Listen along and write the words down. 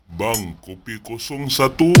Bang, kopi 01.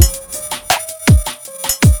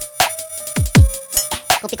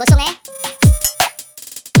 Kopi kosong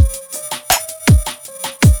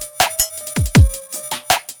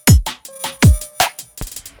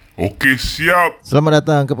Okey, siap. Selamat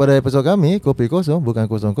datang kepada episod kami Kopi Kosong, bukan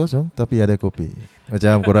kosong-kosong tapi ada kopi.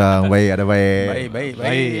 Macam korang baik, ada baik.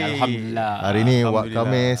 Baik, alhamdulillah. Hari ni Alhamdulillah.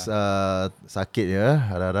 Khamis sakit ya.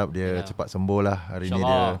 Harap-harap dia Ya. cepat sembuh lah. Hari ni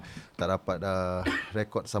dia tak dapat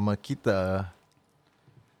rekod sama kita.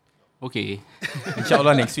 Okey.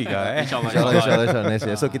 InsyaAllah next week lah InsyaAllah next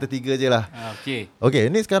year. So kita tiga je lah. Okey.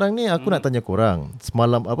 Ni sekarang ni aku nak tanya korang.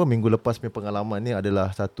 Semalam minggu lepas punya pengalaman ni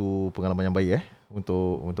adalah satu pengalaman yang baik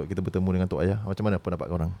untuk kita bertemu dengan Tok Ayah. Macam mana pendapat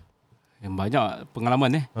korang? Yang banyak pengalaman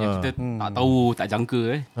yang kita tak tahu, tak jangka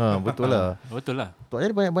Betul lah. Betul lah. Tok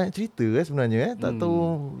Ayah banyak cerita sebenarnya Tak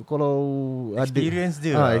tahu kalau experience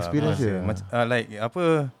dia experience dia. Like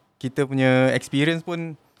apa, kita punya experience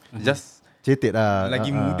pun just cetek lah. lagi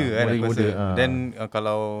muda lagi aku muda. rasa. Then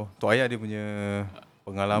kalau Tok Ayah dia punya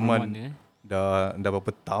pengalaman dah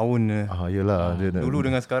berapa tahun Yelah dia dulu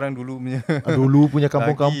dengan sekarang dulu punya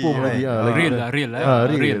kampung-kampung lagi.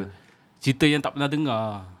 Real. Cerita yang tak pernah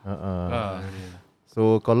dengar.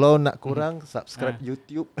 So kalau nak korang subscribe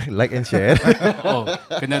YouTube, like and share.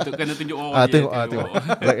 Kena tunjuk orang. Tengok.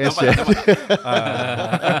 Like and share.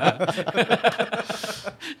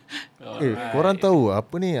 Korang tahu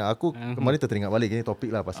apa ni? Aku kemarin teringat balik ni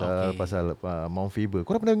topik lah pasal Mount Faber.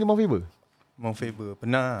 Korang pernah pergi Mount Faber? Mount Faber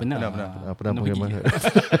pernah pergi mana? Pernah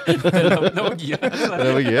pergi.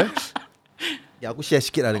 Pernah pergi ya? Ya, aku share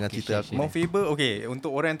sikit lah dengan cerita aku. Mount Faber, okay, untuk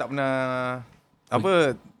orang yang tak pernah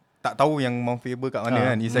tak tahu yang Mount Faber kat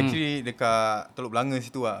mana kan. It's actually dekat Teluk Belanga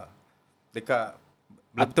situ lah. Dekat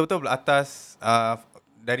betul-betul atas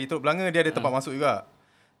dari Teluk Belanga dia ada tempat masuk juga.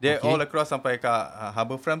 Dia all across sampai kat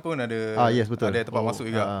Harbourfront pun ada. Yes, betul. Ada tempat masuk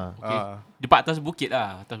juga. Di atas bukit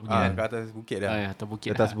lah. Kat atas bukit dah.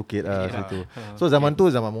 Atas bukit situ. So zaman tu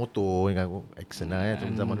zaman motor kan, action lah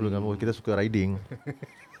zaman dulu kan kita suka riding.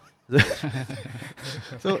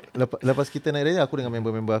 So lepas kita naik riding, aku dengan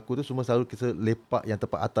member-member aku tu semua selalu kita lepak yang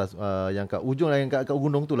tempat atas, yang kat ujung lah, yang kat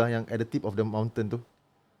gunung tu lah, yang at the tip of the mountain tu.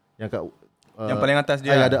 Yang kat yang paling atas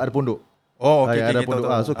dia. Ada pondok. Ada pondok.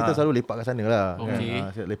 So kita selalu lepak kat sana lah.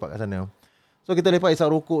 Lepak kat sana. So kita lepak isap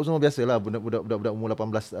rokok semua biasalah, budak-budak umur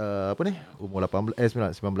 18 umur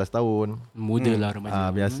 19 tahun. Muda lah remaja.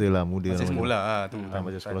 Biasalah muda. Masih sekolah tu.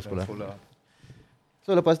 Masih sekolah.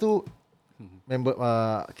 So lepas tu member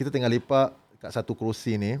kita tengah lepak kat satu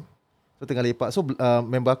kerusi ni. So tengah lepak. So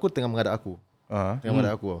member aku tengah menghadap aku.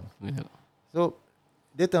 So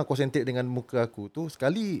dia tengah concentrate dengan muka aku tu.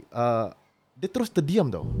 Sekali dia terus terdiam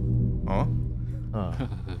tau.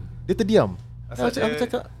 Dia terdiam. Aku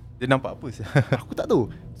cakap, dia nampak apa sih? Aku tak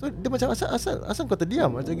tahu. So dia macam asal kau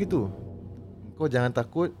terdiam macam gitu. Kau jangan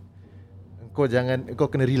takut. Kau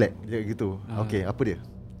kena relax dia gitu. Okey, apa dia?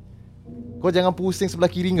 Kau jangan pusing sebelah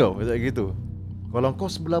kiri kau macam gitu. Kalau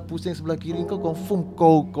kau pusing sebelah kiri kau, confirm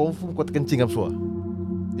kau terkencing apa suara.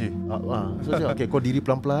 So okey, kau diri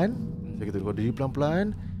pelan-pelan. Macam gitu. Kau diri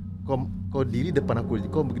pelan-pelan. Kau diri depan aku.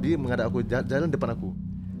 Kau berdiri menghadap aku, jalan depan aku.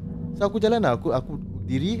 So aku jalan lah, aku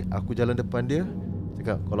diri, aku jalan depan dia.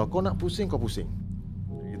 Cakap, kalau kau nak pusing, kau pusing.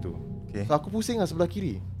 Gitu. So aku pusing lah sebelah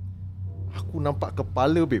kiri. Aku nampak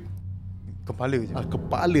kepala, babe. Kepala je.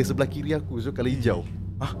 Kepala sebelah kiri aku. So kala hijau.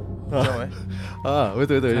 Hijau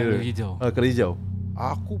betul. Kala hijau. Kala hijau.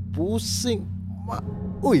 Aku pusing.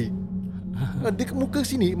 Oi. Dia ke muka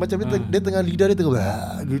sini macam dia tengah lidah dia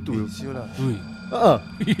tengah gitu. Sialah.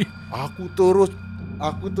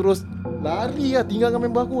 Aku terus lari lah, tinggalkan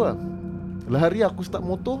member aku lah. Lari, aku start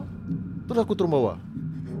motor, terus aku turun bawah.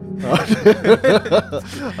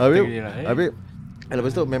 Habis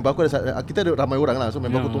lepas tu member aku kita ada ramai orang lah. So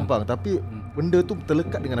member aku tumpang. Tapi benda tu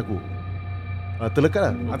terlekat dengan aku. Terlekat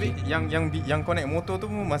lah. Habis yang kau naik motor tu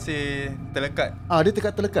masih terlekat.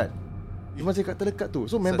 Dia terlekat. Dia masih kat terlekat tu.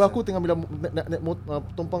 So member aku tengah bila naik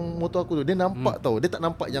tumpang motor aku tu, dia nampak tau. Dia tak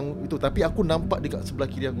nampak yang itu, tapi aku nampak dekat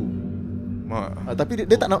sebelah kiri aku. Tapi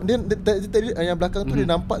dia tak dia yang belakang tu dia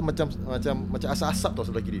nampak macam asap-asap tau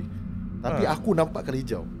sebelah kiri. Tapi aku nampak kala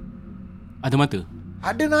hijau. Ada mata?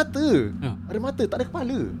 Ada mata. Ada mata, tak ada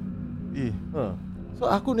kepala.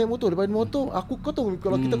 So aku naik motor, depan motor kau tahu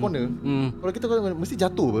kalau kita corner, kalau kita corner mesti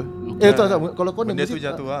jatuh tak, kalau corner benda mesti tu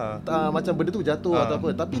jatuh macam benda tu jatuh atau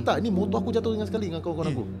apa. Tapi tak, ni motor aku jatuh dengan sekali dengan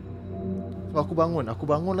kawan-kawan aku. So aku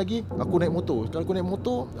bangun lagi, aku naik motor. Kalau aku naik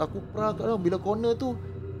motor, aku perak bila corner tu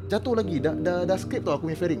jatuh lagi. Dah scrape tau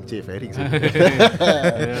aku punya fairing. Fairing.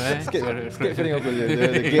 Scrape fairing aku je.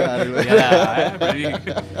 GR dulu.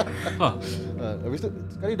 Habis tu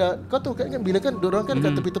sekali dah, kau tahu kan bila kan diorang kan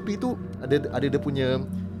kat tepi-tepi tu ada dia punya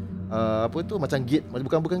apa tu macam gate,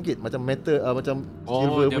 bukan gate, macam metal, macam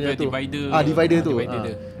silver punya tu. Divider tu.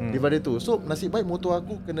 Divider tu. So nasib baik motor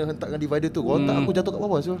aku kena hentakkan divider tu. Kalau tak aku jatuh kat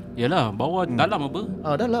bawah so. Yalah, bawah dalam apa?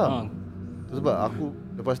 Dalam. Sebab aku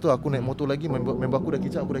lepas tu aku naik motor lagi, member aku dah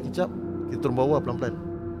kicap, kita turun bawah pelan-pelan.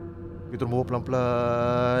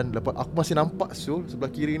 Lepas aku masih nampak so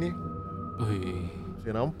sebelah kiri ni.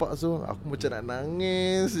 Saya nampak so aku macam nak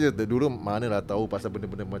nangis je. Dulu manalah tahu pasal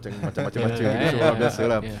benda-benda macam-macam gitu. Orang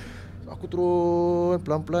biasalah. Aku turun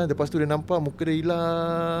pelan-pelan. Lepas tu dia nampak muka dia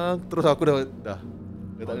hilang. Terus aku dah tak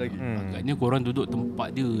ada lagi. Agaknya korang duduk tempat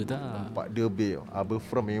dia tak? Tempat dia babe.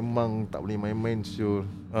 Harbourfront memang tak boleh main-main Syul.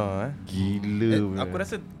 Gila. Aku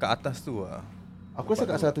rasa kat atas tu lah. Aku rasa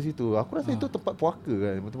kat atas itu. Aku rasa itu tempat puaka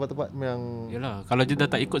kan. Tempat-tempat yang Yalah, kalau dia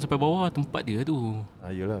dah tak ikut sampai bawah, tempat dia tu.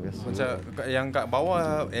 Yalah biasa. Macam yang kat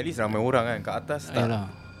bawah at least ramai orang kan. Kat atas tak,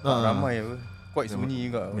 tak ramai apa. Quite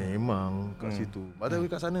sunyi juga. Memang kat situ. Padahal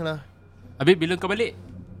kat sana lah. Habis bila kau balik,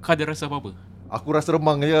 kau ada rasa apa-apa? Aku rasa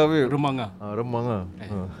remang je babe. Remang lah? Remang lah.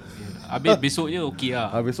 Habis besoknya okey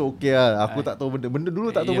lah? Besok okey lah. Aku tak tahu benda dulu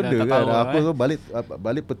tak tahu benda tak kan. tahu, Aku tu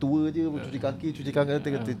balik petua je, cuci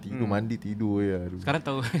kaki, tidur mandi tidur je. Sekarang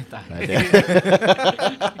tahu tak?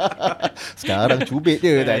 Sekarang cubit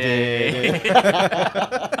je tak cik.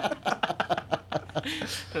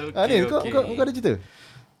 Ni kau ada cerita?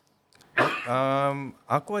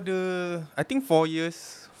 Aku ada I think 4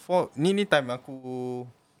 years. Ni time aku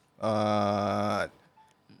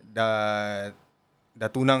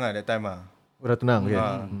dah tunang lah that time lah. Dah tunang ke?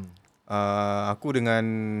 Aku dengan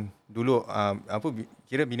dulu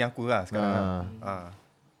kira bini aku lah sekarang.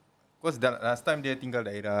 Because last time dia tinggal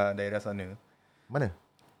daerah sana. Mana?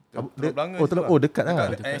 Dekat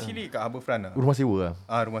lah. Actually kat Harbourfront lah. Rumah sewa lah?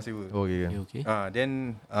 Rumah sewa. Okay.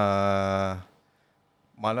 Then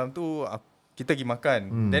malam tu kita pergi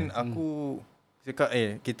makan. Then aku cakap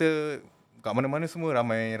kita kat mana-mana semua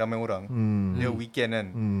ramai orang. Dia weekend kan.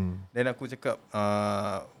 Then aku cakap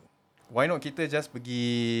why not kita just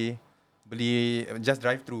pergi beli, just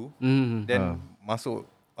drive through. Then masuk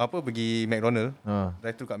pergi McDonald.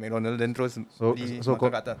 Drive through kat McDonald. Then terus makan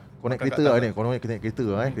kat atas. Kau naik kereta lah ni. Kau naik kereta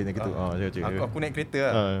lah Aku naik kereta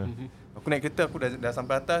lah. Aku naik kereta, aku dah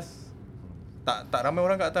sampai atas. Tak ramai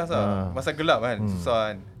orang kat atas lah. Pasal gelap kan, susah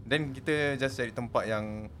kan. Then kita just cari tempat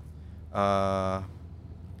yang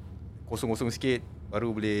kosong-kosong sikit,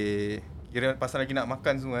 baru boleh kira pasal lagi nak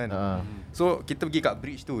makan semua kan. So kita pergi kat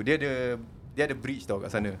bridge tu. Dia ada bridge tau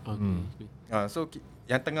kat sana. So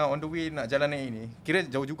yang tengah on the way nak jalan naik ni, kira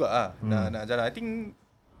jauh juga lah. Nak jalan I think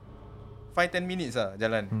 5-10 minutes lah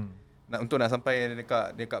jalan. Untuk nak sampai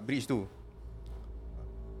dekat bridge tu.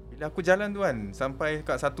 Bila aku jalan tu kan, sampai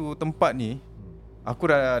kat satu tempat ni,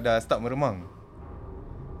 aku dah start meremang.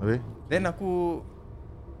 Then aku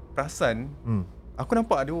perasan aku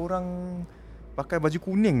nampak ada orang pakai baju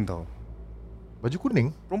kuning tau. Baju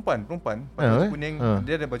kuning? Perempuan pakai baju kuning.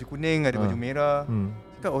 Dia ada baju kuning, ada baju merah.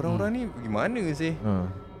 Cakap orang-orang ni gimana sih?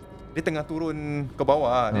 Dia tengah turun ke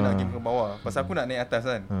bawah. Dia nak pergi ke bawah. Pasal aku nak naik atas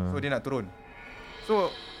kan. So dia nak turun.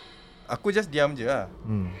 So aku just diam je lah.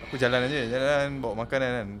 Aku jalan bawa makanan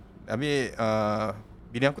kan. Habis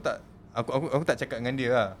bini aku tak cakap dengan dia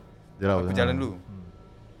lah. Aku jalan dulu.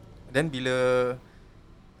 Dan bila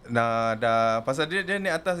dah pasal dia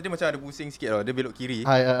naik atas, dia macam ada pusing sikit tau. Dia belok kiri.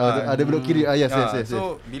 Ada belok kiri. Yes.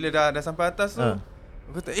 So bila dah sampai atas tu,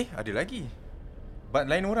 aku kata ada lagi. But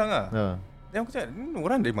lain orang lah. Dan aku cakap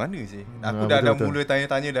orang dari mana sih? Aku dah mula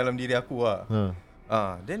tanya-tanya dalam diri aku lah.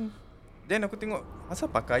 Then aku tengok asal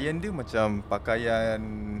pakaian dia macam pakaian,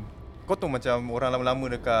 kau tahu macam orang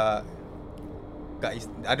lama-lama dekat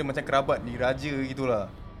ada macam kerabat di raja gitulah.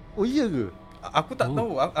 Oh iya ke? Aku tak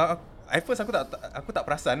tahu. At first aku tak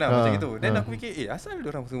perasan lah macam gitu. Then aku fikir asal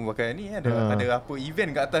orang semua pakai ni, ada apa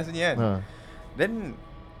event kat atas ni kan.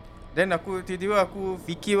 Then aku tiba-tiba aku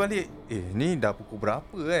fikir balik, ni dah pukul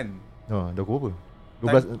berapa kan? Dah pukul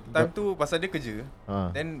Time berapa? tu pasal dia kerja.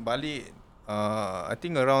 Then balik I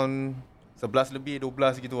think around 11 lebih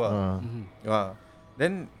 12 gitu lah.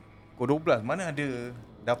 Then pukul 12 mana ada,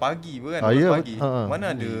 dah pagi pun kan, 12 pagi.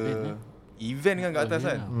 Mana ada event kan kat atas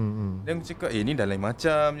kan. Then aku cakap ni dah lain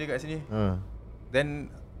macam je kat sini. Then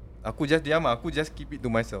aku just diam, aku just keep it to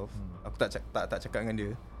myself. Aku tak cakap dengan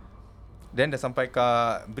dia. Then dah sampai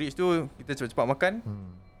kat bridge tu, kita cepat-cepat makan.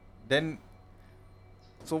 Then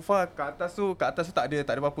so far kat atas tu tak ada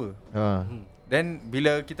apa-apa. Then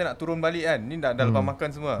bila kita nak turun balik kan, ni dah lepas makan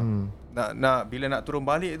semua. Bila nak turun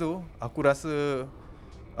balik tu, aku rasa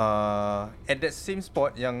at that same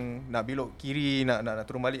spot yang nak belok kiri nak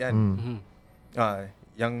turun balik kan.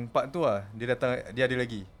 Yang part tu lah dia datang, dia ada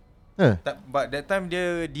lagi. But that time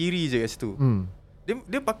dia diri je kat situ.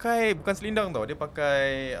 Dia pakai bukan selindang tau, dia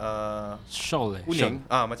pakai shawl kuning,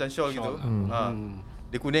 macam shawl gitu.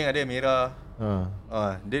 Dia kuning ada merah.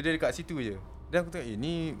 Dia dekat situ je. Dan aku tengok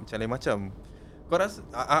ni macam lain macam. Kau rasa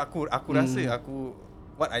aku rasa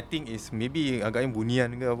what I think is maybe agaknya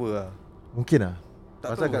bunian ke apa lah. Mungkin lah.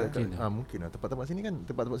 Tak Pasal tahu. mungkin lah. Tempat-tempat sini kan,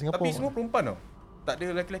 tempat-tempat Singapura. Tapi semua perempuan tau. Tak ada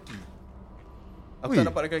lelaki-lelaki. Aku Ui. tak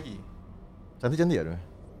nampak lelaki. Cantik-cantik tak tu?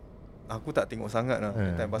 Aku tak tengok sangat lah.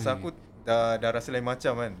 Pasal aku dah rasa lain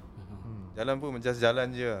macam kan. Jalan pun just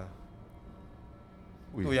jalan je lah.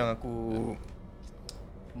 Tu yang aku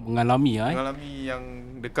mengalami yang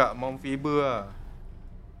dekat Mount Faber lah.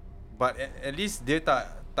 But at least dia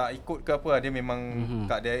tak ikut ke apa lah. Dia memang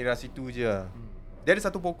kat daerah situ je lah. Dia ada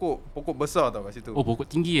satu pokok besar tau kat situ. Oh, pokok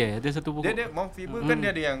tinggi Ada satu pokok. Dia ada Mount Faber kan, dia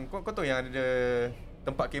ada yang kau tahu yang ada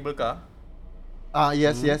tempat kabel car.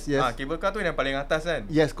 Yes. Kabel car tu yang paling atas kan.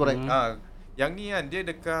 Yes, correct. Yang ni kan dia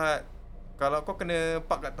dekat, kalau kau kena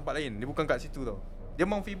park kat tempat lain, dia bukan kat situ tau. Dia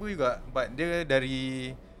Mount Faber juga, but dia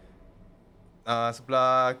dari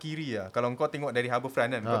sebelah kiri lah. Kalau kau tengok dari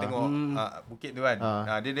Harbourfront kan, kau tengok bukit tu kan.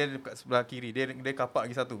 Dia dekat sebelah kiri. Dia kapak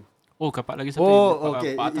lagi satu. Oh, kapak lagi satu.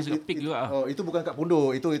 Okay. Pak atas dekat peak juga. Itu bukan kat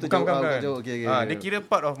Pondok. Itu bukan. jauh. Okay. Dia kira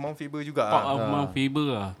part of Mount Faber juga. Part of Mount Faber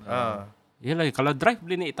lah. Yalah, kalau drive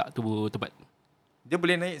boleh naik tak tu tempat? Dia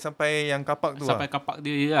boleh naik sampai yang kapak tu sampai kapak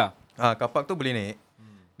dia je lah. Kapak tu boleh naik.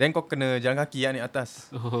 Then kau kena jalan kaki naik atas.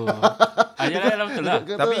 Oh. Yalah, betul lah.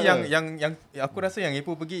 Tapi yang aku rasa yang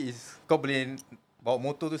Ipoh pergi is kau boleh bawa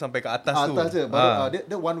motor tu sampai ke atas tu. Atas je. Baru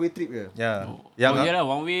dia one way trip je. Ya. Yalah,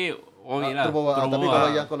 one way lah. Terbawa. Tapi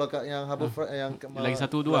kalau kat yang Harbourfront yang lagi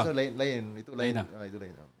satu dua. Lain. Itu lain. Itu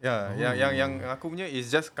lain. Ya, yang aku punya is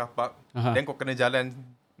just kapak. Then kau kena jalan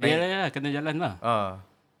naik. Yalah, kena jalan lah.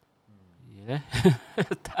 Yalah.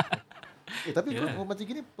 Tapi kau macam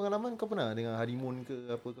gini pengalaman kau pernah dengan honeymoon ke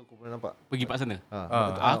apa ke kau pernah nampak? Pergi pak sana?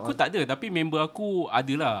 Aku tak ada, tapi member aku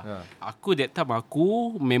adalah. Aku that time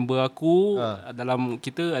member aku dalam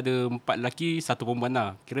kita ada 4 lelaki 1 perempuan lah.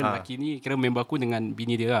 Kira lelaki ni kira member aku dengan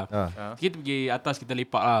bini dia lah. Kita pergi atas, kita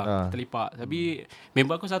lepak lah. Kita lepak. Tapi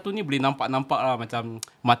member aku satu ni boleh nampak lah, macam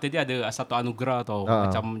mata dia ada satu anugerah tau.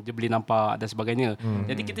 Macam dia boleh nampak dan sebagainya.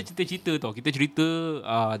 Jadi kita cerita-cerita tau. Kita cerita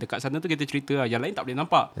dekat sana tu, kita cerita lah. Yang lain tak boleh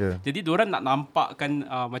nampak. Jadi diorang nak nampakkan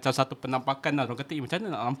macam satu penampakan lah. Orang kata macam mana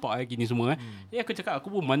nak nampak gini semua aku cakap aku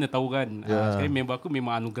pun mana tahu kan. Sekali member aku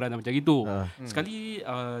memang anugerah macam gitu. Sekali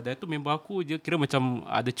dari tu member aku je kira macam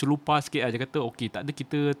ada celupar sikit lah. Dia kata okey, tak ada,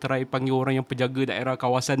 kita try panggil orang yang penjaga daerah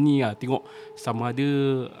kawasan ni lah. Tengok sama ada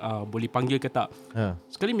boleh panggil ke tak.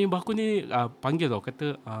 Sekali member aku ni panggil tau.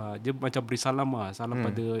 Kata dia macam beri salam lah. Salam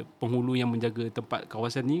pada penghulu yang menjaga tempat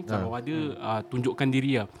kawasan ni. Kalau ada tunjukkan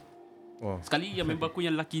diri lah. Sekali yang member aku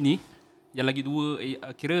yang lelaki ni, yang lagi dua,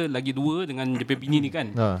 kira lagi dua dengan DP bini ni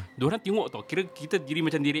kan. Diorang tengok tau. Kira kita diri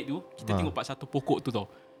macam direct tu, kita tengok part satu pokok tu tau.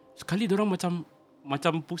 Sekali diorang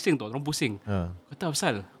macam pusing tau. Diorang pusing. Kata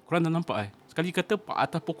apasal? Korang dah nampak Sekali kata part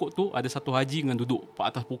atas pokok tu ada satu haji dengan duduk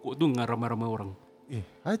part atas pokok tu dengan ramai-ramai orang.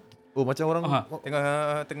 Macam orang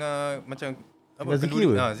tengah macam apa, zikir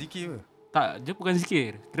ke? Zikir ke? Tak, dia bukan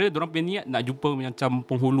zikir. Kira diorang punya niat nak jumpa macam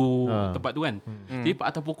penghulu tempat tu kan. Jadi part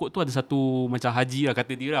atas pokok tu ada satu macam haji lah,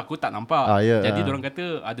 kata dia lah. Aku tak nampak. Jadi diorang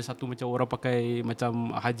kata ada satu macam orang pakai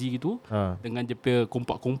macam haji gitu dengan dia punya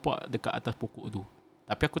kompak-kompak dekat atas pokok tu.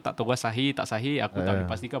 Tapi aku tak tahu sahih tak sahih. Aku tak boleh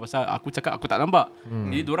pastikan pasal aku cakap aku tak nampak.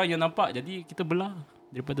 Jadi diorang yang nampak. Jadi kita belah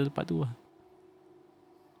daripada tempat tu lah.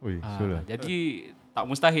 Jadi tak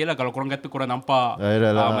mustahil lah kalau korang kata korang nampak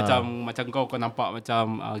macam kau nampak macam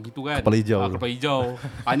gitu kan. Kepala hijau. Kepala hijau.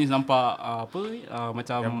 Anis nampak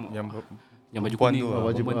macam yang baju kuning tu.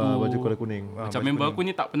 Baju kuala kuning. Macam member aku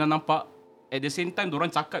ni tak pernah nampak. At the same time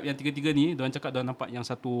diorang cakap yang tiga-tiga ni, diorang cakap diorang nampak yang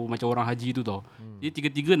satu macam orang haji tu tau. Jadi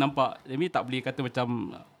tiga-tiga nampak. Jadi tak boleh kata macam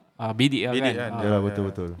bedik lah kan. Yalah,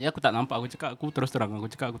 betul-betul. Ya aku tak nampak. Aku cakap aku terus terang.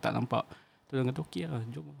 Aku cakap aku tak nampak. Tu dia kata okey lah,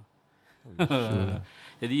 jom.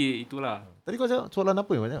 Jadi itulah. Tadi kau cakap soalan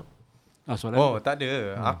apa yang banyak? Soalan tak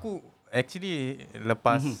ada. Aku actually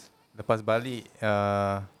lepas balik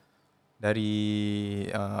dari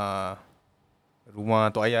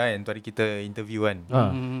rumah Tok Ayah kan, tu hari kita interview kan.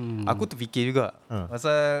 Aku terfikir juga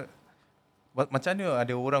pasal macam mana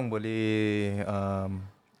ada orang boleh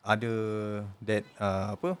ada that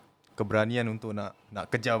keberanian untuk nak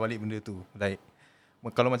kejar balik benda tu. Like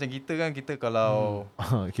kalau macam kita kan, kita kalau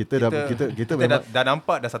kita memang dah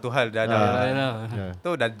nampak dah satu hal dah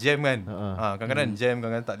tu dah jam kan. Kadang-kadang jam,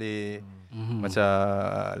 kadang-kadang tak boleh macam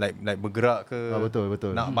like bergerak ke.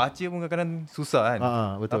 Betul. Nak baca pun kadang-kadang susah kan.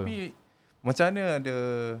 Betul. Tapi macam mana ada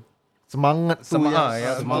semangat tu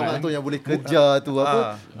semangat tu yang boleh kejar tu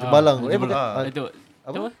apa jebalang. Itu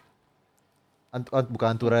apa? Bukan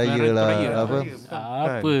hantu raya lah.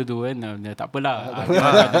 Apa tu kan. Tak apalah.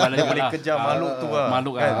 Dia boleh kejar makhluk tu lah.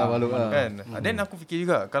 Makhluk kan. Then aku fikir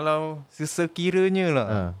juga, kalau sesekiranya lah,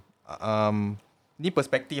 ni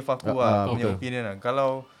perspektif aku lah, aku punya opinion lah.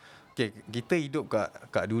 Kalau kita hidup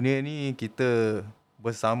kat dunia ni, kita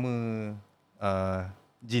bersama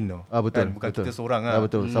jin tau. Betul. Kan? Bukan kita seorang lah.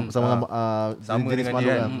 Betul. Sama dengan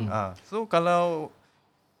makhluk jin kan. So kalau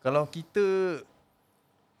kita,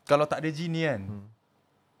 kalau tak ada jin ni kan,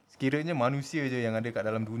 sekiranya manusia je yang ada kat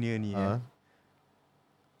dalam dunia ni kan,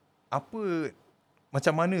 apa,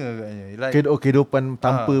 macam mana agaknya, like, kehidupan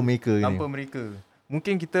tanpa mereka ni. Tanpa mereka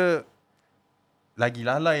mungkin kita lagi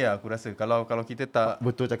lalai lah, aku rasa. Kalau kita tak,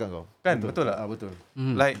 betul cakap kau kan, betul tak? Betul.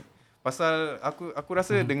 Like pasal aku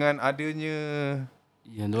rasa dengan adanya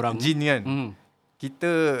yang orang jin kan,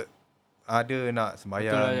 kita ada nak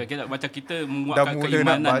sembahyang. Betul lah, kita, macam kita dah menguatkan mula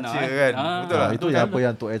keimanan nak baca kan. Betul lah. Itu yang apa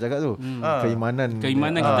yang Tok cakap tu.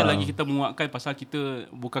 Keimanan kita lagi kita menguatkan pasal kita,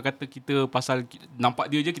 bukan kata kita pasal nampak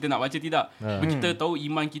dia je kita nak baca, tidak. Kita tahu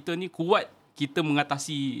iman kita ni kuat, kita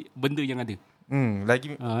mengatasi benda yang ada.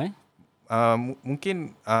 Lagi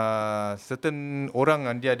mungkin certain orang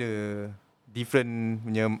dia ada different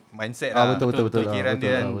punya mindset lah. Betul. Fikiran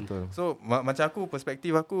dia kan. Betul. So macam aku,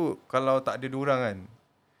 perspektif aku, kalau tak ada diorang kan,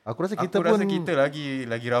 aku rasa kita kita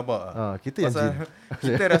lagi rabak. Kita yang jin.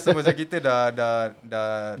 Kita rasa macam kita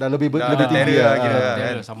dah lebih tinggi lah,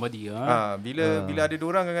 kan. Somebody bila ada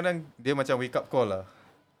diorang, kadang-kadang dia macam wake up call lah.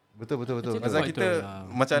 Betul. Pasal kita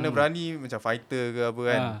macam mana berani, macam fighter ke apa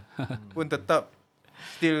kan, pun tetap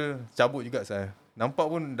still cabut juga saya. Nampak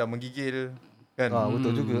pun dah menggigil kan.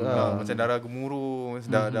 Betul juga. Macam darah gemuruh,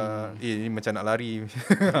 dah ni macam nak lari.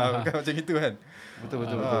 Kan macam gitu kan. Betul.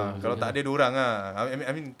 Kalau tak ada diorang lah,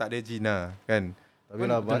 I mean tak ada jin lah kan. Tapi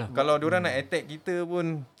kalau diorang nak attack kita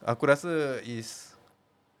pun, aku rasa is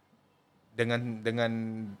dengan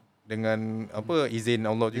apa, izin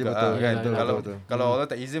Allah juga kan. Kalau Allah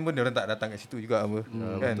tak izin pun, diorang tak datang kat situ juga apa.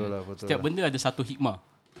 Kan. Betul. Setiap benda ada satu hikmah.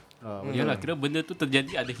 Yalah, kira benda tu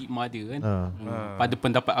terjadi ada hikmah dia kan. Pada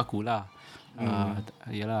pendapat akulah.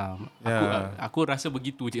 Yalah, aku rasa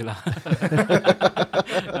begitu je lah.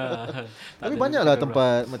 Tapi banyaklah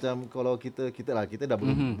tempat macam, kalau kita dah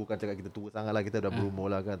bukan cakap kita tua sangat lah, kita dah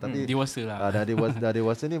berumur lah kan. Tapi dewasa lah. Dah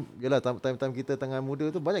dewasa ni, yalah, time kita tengah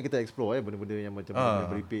muda tu banyak kita explore benda-benda yang macam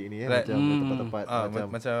beripik ni macam tempat-tempat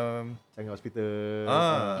macam Changi Hospital.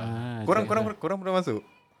 Korang pernah masuk?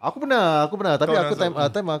 Aku pernah, tapi aku time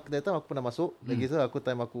aku pernah masuk. Lagi aku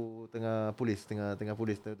tengah polis, tengah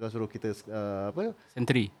polis. Dia suruh kita apa?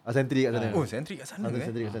 Sentry. Sentry kat sana. Sentry kat sana.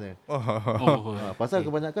 Sentry kat sana. okay. Pasal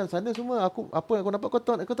kebanyakan sana semua aku nak kau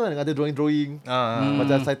tahu ada drawing.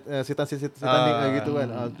 Macam setan gitu kan.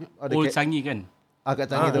 Ada Changi kan? Kat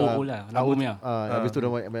Changi tu. Lampu merah. Habis tu dah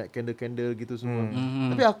banyak candle gitu semua.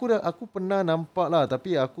 Tapi aku pernah nampak lah,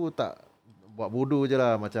 tapi aku tak buat bodoh je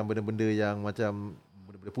lah, macam benda-benda yang macam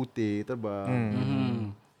benda putih terbang.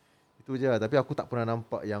 Itu je lah. Tapi aku tak pernah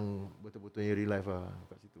nampak yang betul-betul in real life lah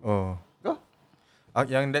kat situ. Kau?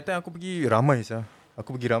 Yang that time aku pergi ramai sah.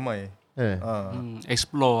 Aku pergi ramai.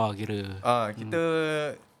 Explore lah kira.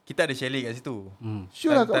 Kita ada chalet kat situ.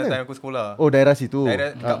 Sure lah kat mana? Time aku sekolah. Daerah situ.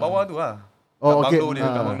 Daerah kat bawah tu lah. Okay.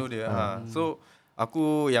 Kat banglo dia. So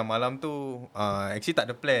aku yang malam tu actually tak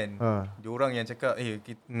ada plan. Dia orang yang cakap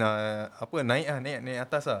kita nak apa, naik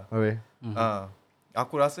atas lah. Okay.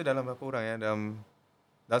 Aku rasa dalam berapa orang ya? Dalam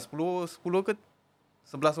 10 ke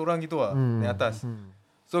 11 orang gitu lah naik atas.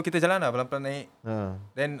 So kita jalan lah pelan-pelan naik.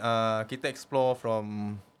 Then kita explore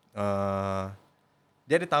from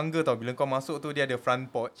dia ada tangga tau. Bila kau masuk tu dia ada front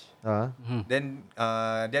porch. Then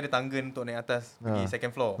dia ada tangga untuk naik atas pergi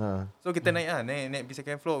second floor. So kita naik lah, naik pergi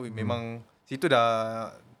second floor. Memang situ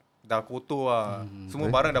dah kotor lah. Semua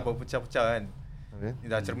barang dah berpecah-pecah kan.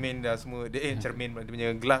 Dah cermin dah semua. Cermin dia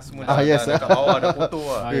punya glass semua dah kat bawah dah kotor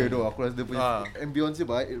lah. Aku rasa dia punya ambience dia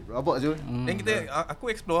baik, rabak je. Then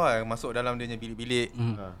aku explore lah, masuk dalam dia punya bilik-bilik.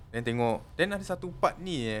 Then tengok. Then ada satu part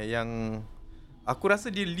ni yang aku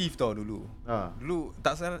rasa dia lift tau dulu. Dulu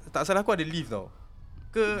tak salah aku ada lift tau.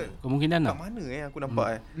 Kemungkinan kat mana aku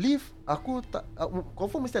nampak lift aku tak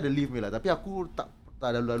confirm mesti ada lift lah, tapi aku tak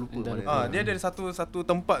ada lupa mana. Dia ada satu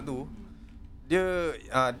tempat tu. Dia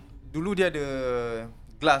dulu dia ada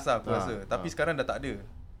glass lah aku rasa, tapi sekarang dah tak ada.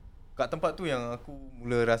 kat tempat tu yang aku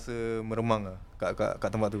mula rasa meremang lah kat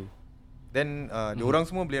tempat tu. Then diorang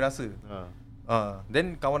semua boleh rasa.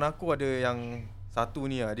 Then kawan aku ada yang satu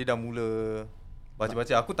ni dia dah mula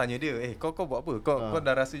baca-baca. Aku tanya dia, kau buat apa? Kau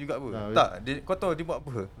dah rasa juga apa? Tak, kau tahu dia buat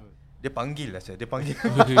apa? Dia panggil lah, dia panggil.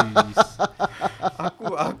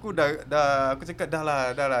 aku dah aku cakap dah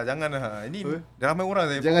lah janganlah. Ini dah ramai orang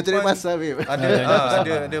saya. Jangan cari masa, babe.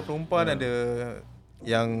 Ada perempuan, ada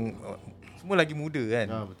yang semua lagi muda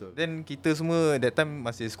kan. Betul. Then kita semua that time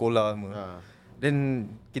masih sekolah semua. Then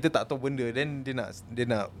kita tak tahu benda. Then dia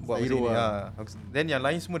nak buat macam ni. Then yang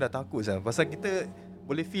lain semua dah takut sah. Pasal kita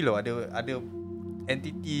boleh feel ada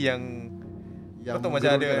entity yang kau tahu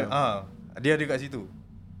macam ada dia ada kat situ.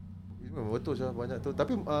 Betul sah, banyak tu.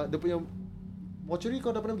 Tapi dia punya mortuary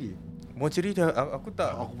kau dah pernah pergi? Mortuary dah aku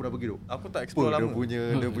pernah pergi tu. Aku tak explore lama.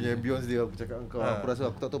 Dia punya ambience dia, aku cakap engkau. Aku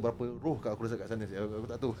rasa aku tak tahu berapa roh aku rasa kat sana. Aku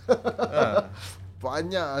tak tahu.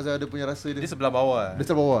 Banyak asal dia punya rasa dia. Dia sebelah bawah. Dia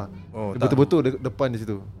sebelah bawah. Oh, dia betul-betul depan di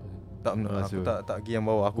situ. Tak benar. Aku tak pergi yang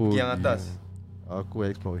bawah. Aku pergi yang atas. Aku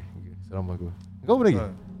explore. Seram aku. Kau pernah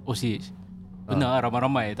pergi? Oh sis. Benar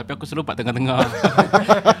ramai-ramai. Tapi aku selalu pat tengah-tengah.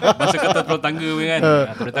 Masa kata turun tangga kan.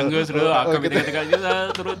 Turun tangga selalu aku ambil tengah-tengah je lah.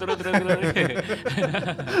 Turun.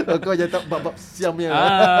 Kau jangan tak bab-bab siamnya.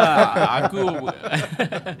 Aku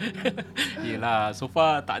yelah, so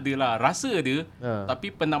far tak ada lah. Rasa ada.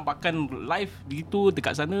 Tapi penampakan live gitu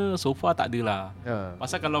dekat sana so far tak ada lah.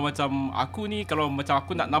 Pasal kalau macam aku ni, kalau macam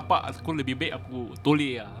aku nak nampak, aku lebih baik aku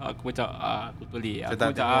toleh lah. Aku macam aku toleh. Aku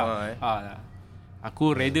macam aku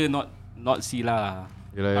rather not see lah.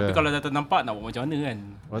 Yalah. Tapi kalau dah ternampak nak buat macam mana kan?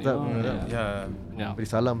 Beri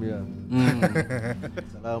salam je.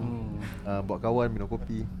 Salam. Buat kawan, minum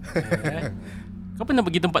kopi. Kau pernah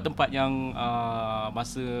pergi tempat-tempat yang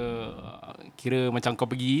masa kira macam kau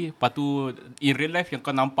pergi, lepas tu in real life yang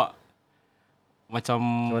kau nampak macam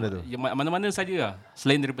mana-mana saja lah,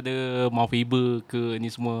 selain daripada Mount Faber ke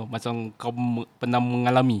ni semua, macam kau pernah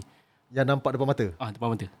mengalami yang nampak depan mata?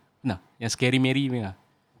 Depan mata. Nah, yang scary Mary punya.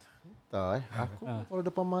 Tak aku kalau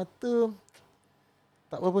depan mata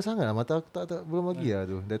tak berapa sangat lah. Mata aku tak belum lagi lah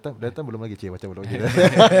tu. Datang belum lagi macam belum lagi.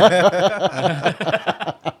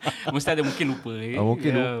 Mesti ada mungkin lupa.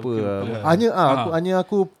 Mungkin lupa. Hanya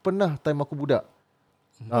aku pernah time aku budak.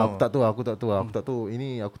 Aku tak tahu.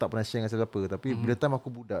 Ini aku tak pernah share dengan siapa. Tapi bila time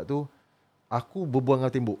aku budak tu, aku berbual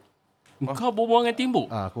dengan tembok. Kau berbual dengan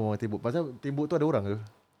tembok? Aku berbual dengan tembok. Pasal tembok tu ada orang ke?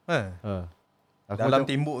 Dalam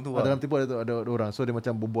tembok tu dalam tembok ada orang. So dia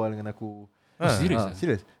macam berbual dengan aku.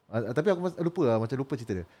 Serius. Tapi aku lupa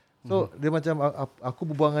cerita dia. So dia macam aku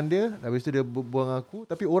berbual dengan dia, habis tu dia berbual dengan aku,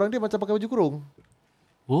 tapi orang dia macam pakai baju kurung.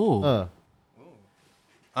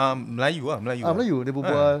 Melayu. Melayu dia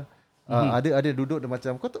berbual. Ada duduk dia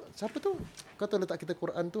macam kau tu siapa tu? Kau tahu letak kita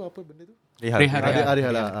Quran tu apa benda tu?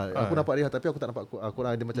 Rehal lah. Aku nampak Rehal tapi aku tak nampak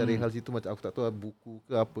Quran. Dia macam Rehal situ, macam aku tak tahu buku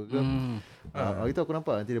ke apa ke. Itu aku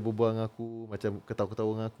nampak nanti dia berbual dengan aku, macam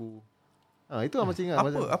ketawa-ketawa dengan aku. Itu lah masih ingat.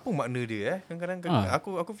 Apa makna dia Kadang-kadang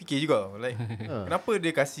aku fikir juga like kenapa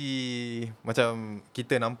dia kasih macam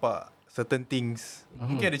kita nampak certain things.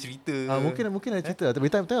 Mungkin ada cerita. Mungkin ada cerita.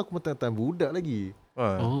 Tapi time aku time budak lagi.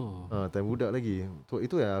 Time budak lagi.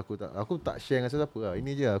 Itu yang aku tak share dengan siapa lah.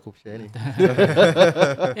 Ini je aku share ni.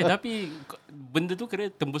 Tapi benda tu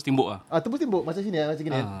kira tembus tembok lah. Tembus tembok macam sini macam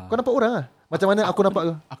gini. Kau nampak orang lah? Macam mana aku nampak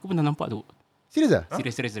ke? Aku pernah nampak tu. Serius lah?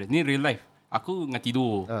 Serius. Ni real life. Aku dengan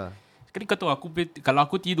tidur. Sekali kau tahu kalau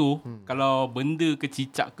aku tidur, kalau benda ke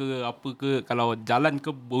cicak ke apa ke, kalau jalan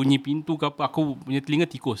ke bunyi pintu ke apa, aku punya telinga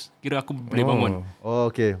tikus. Kira aku boleh bangun.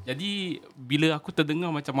 Okay. Jadi bila aku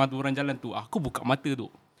terdengar macam ada orang jalan tu, aku buka mata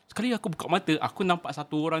tu. Sekali aku buka mata, aku nampak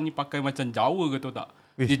satu orang ni pakai macam Jawa ke tahu tak.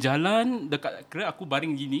 Dia jalan dekat, kira aku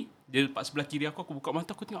baring gini, dia dekat sebelah kiri aku buka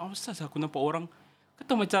mata, aku tengok asal aku nampak orang.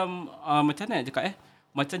 Kata macam macam mana nak cakap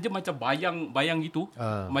macam dia macam bayang gitu.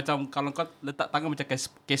 Macam kalau kau letak tangan macam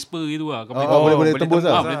Casper gitu lah. Boleh tembus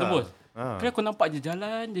lah. Boleh tembus. Kali aku nampak dia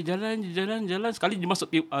jalan. Sekali dia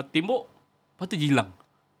masuk tembok, lepas tu dia hilang.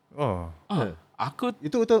 Aku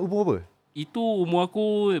itu umur apa? Itu umur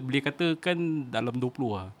aku boleh katakan dalam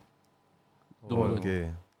 20 lah. 20.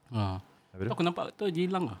 Okay. Aku nampak tu dia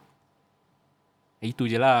hilang lah.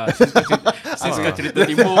 Itu je lah. Since kau cerita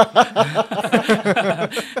tembok.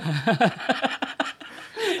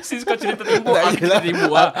 Since kau cerita tembok, aku cerita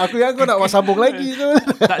tembok lah. Aku yang kau nak sambung lagi tu.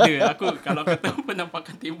 Tak ada. Aku kalau kata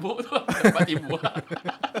penampakan tembok tu, aku nampak tembok lah.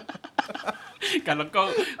 Kalau kau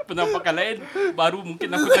penampakan lain, baru mungkin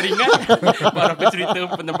aku teringat. Baru aku cerita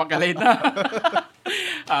penampakan lain lah.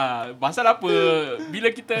 Pasal apa?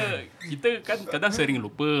 Bila kita kan kadang sering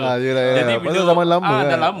lupa. Yelah. Jadi Pasal zaman lama kan.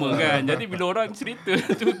 dah lama kan. Jadi bila orang cerita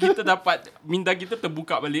tu kita dapat minda kita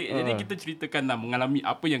terbuka balik. Jadi kita ceritakan mengalami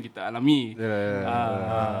apa yang kita alami.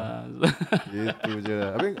 Itu je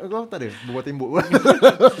lah. Habis kau tak ada berbuat tembok?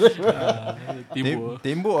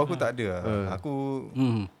 Tembok aku tak ada. Aku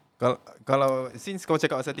kalau since kau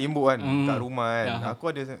cakap pasal tembok kan kat rumah kan,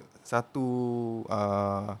 aku ada satu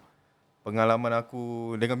pengalaman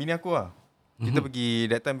aku dengan bini aku lah. Kita pergi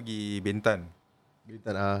that time pergi Bintan.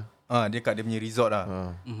 Dia kat dia punya resort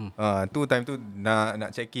lah. Tu time tu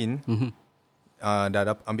nak check in.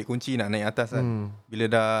 Dah ambil kunci nak naik atas kan. Bila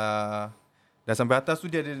dah sampai atas tu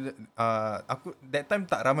dia ada aku that time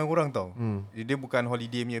tak ramai orang tau. Dia bukan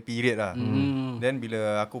holiday punya period lah. Then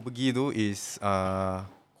bila aku pergi tu is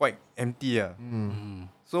quite empty lah.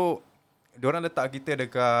 So diorang letak kita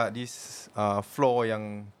dekat this floor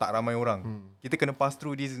yang tak ramai orang. Kita kena pass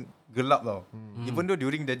through this gelap tau. Even though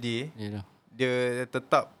during the day dia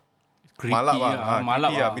tetap Creepy malap lah. Malap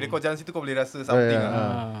Creepy lah. Bila kau jalan situ kau boleh rasa something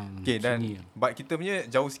lah. Okay, dan but kita punya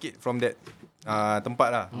jauh sikit from that tempat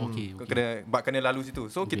lah. Kau kena lalu situ.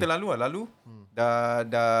 So kita lalu.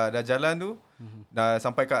 Dah jalan tu. Dah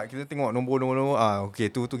sampai kat kita tengok nombor. Okay,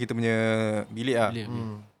 tu kita punya bilik lah.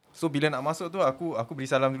 So bila nak masuk tu aku beri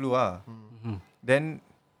salam dulu lah. Then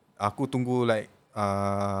aku tunggu like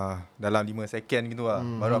dalam 5 second gitu lah.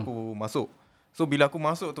 Baru aku masuk. So bila aku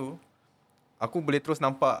masuk tu aku boleh terus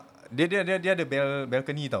nampak dia ada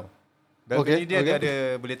balcony tau. Balcony dia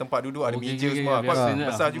ada boleh tempat duduk, ada meja semua.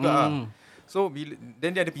 Besar juga lah. So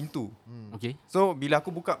then dia ada pintu. So bila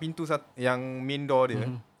aku buka pintu yang main door dia,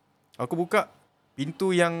 aku buka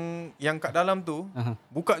pintu yang kat dalam tu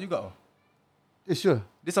buka juga tau. Sure.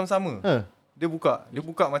 Dia sama-sama. Dia buka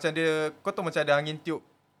macam dia, kau tahu macam ada angin tiup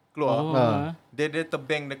keluar. Dia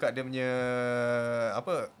terbang dekat dia punya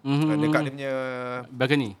dekat dia punya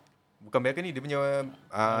balcony. Bukan balcony, dia punya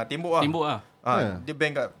tembok lah. Dia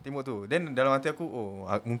bang kat tembok tu. Then dalam hati aku,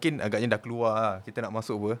 mungkin agaknya dah keluar lah. Kita nak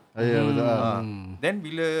masuk apa. Ya, betul lah. Then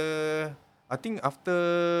bila I think after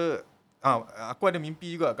aku ada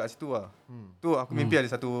mimpi juga kat situ lah. Tu aku mimpi ada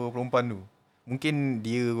satu perempuan tu. Mungkin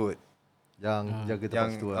dia kot yang jaga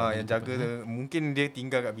tempat situ lah. Yang jaga mungkin dia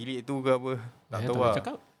tinggal kat bilik tu ke apa. Tak tahu lah.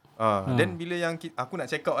 Then bila yang aku nak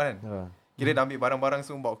check out kan, kira dah ambil barang-barang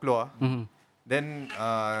semua bawa keluar. Then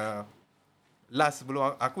last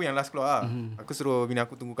sebelum aku yang last keluar lah. Aku suruh bini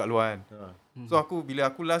aku tunggu kat luar kan. So bila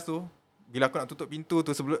aku last tu, bila aku nak tutup pintu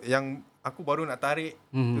tu, sebelum yang aku baru nak tarik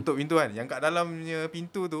tutup pintu kan, yang kat dalamnya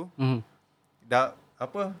pintu tu dah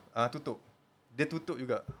tutup. Dia tutup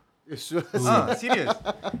juga. Serius.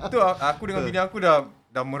 Tu aku dengan bini aku dah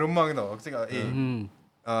meremang tau. Aku cakap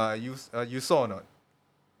you saw not?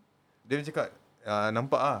 Dia cakap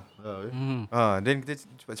nampak lah. Then kita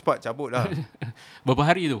cepat-cepat cabut lah.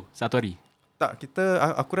 Berapa hari tu? Satu hari? Tak,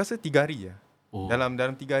 aku rasa 3 hari lah. Dalam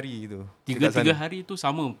 3 hari tu. 3 hari tu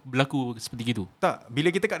sama berlaku seperti gitu? Tak,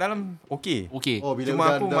 bila kita kat dalam okay. Bila cuma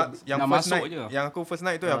aku yang first night je. Yang aku first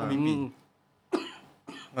night tu aku mimpi.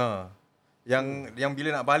 Yang bila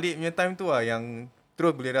nak balik punya time tu lah, yang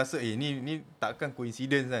terus boleh rasa ni takkan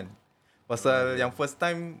coincidence kan. Pasal yang first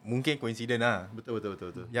time mungkin coincidence lah. Betul.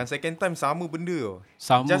 Yang second time sama benda tau.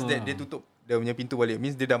 Sama. Just that dia tutup dia punya pintu balik.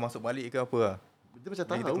 Means dia dah masuk balik ke apa lah. Dia macam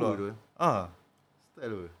tahu tu.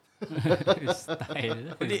 Style tu. Style.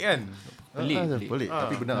 Pelik kan? Pelik.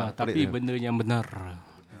 Tapi benar. Tapi benda yang benar.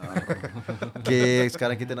 Okay,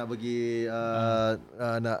 sekarang kita nak bagi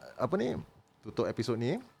nak tutup episod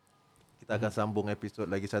ni. Kita akan sambung episod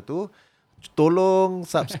lagi satu. Tolong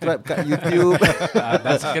subscribe kat YouTube.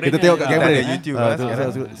 Kita tengok kat kamera YouTube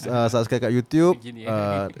subscribe kat YouTube.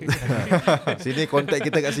 Sini kontak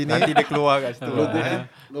kita kat sini. Nanti dia keluar kat situ.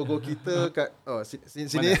 Logo kita kat sini.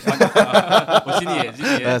 Sini.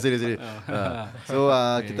 Sini. So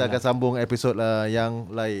kita akan sambung episod yang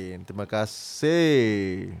lain. Terima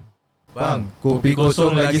kasih. Bang, kopi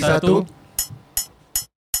kosong lagi satu.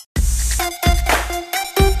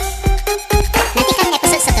 Nantikan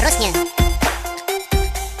episod seterusnya.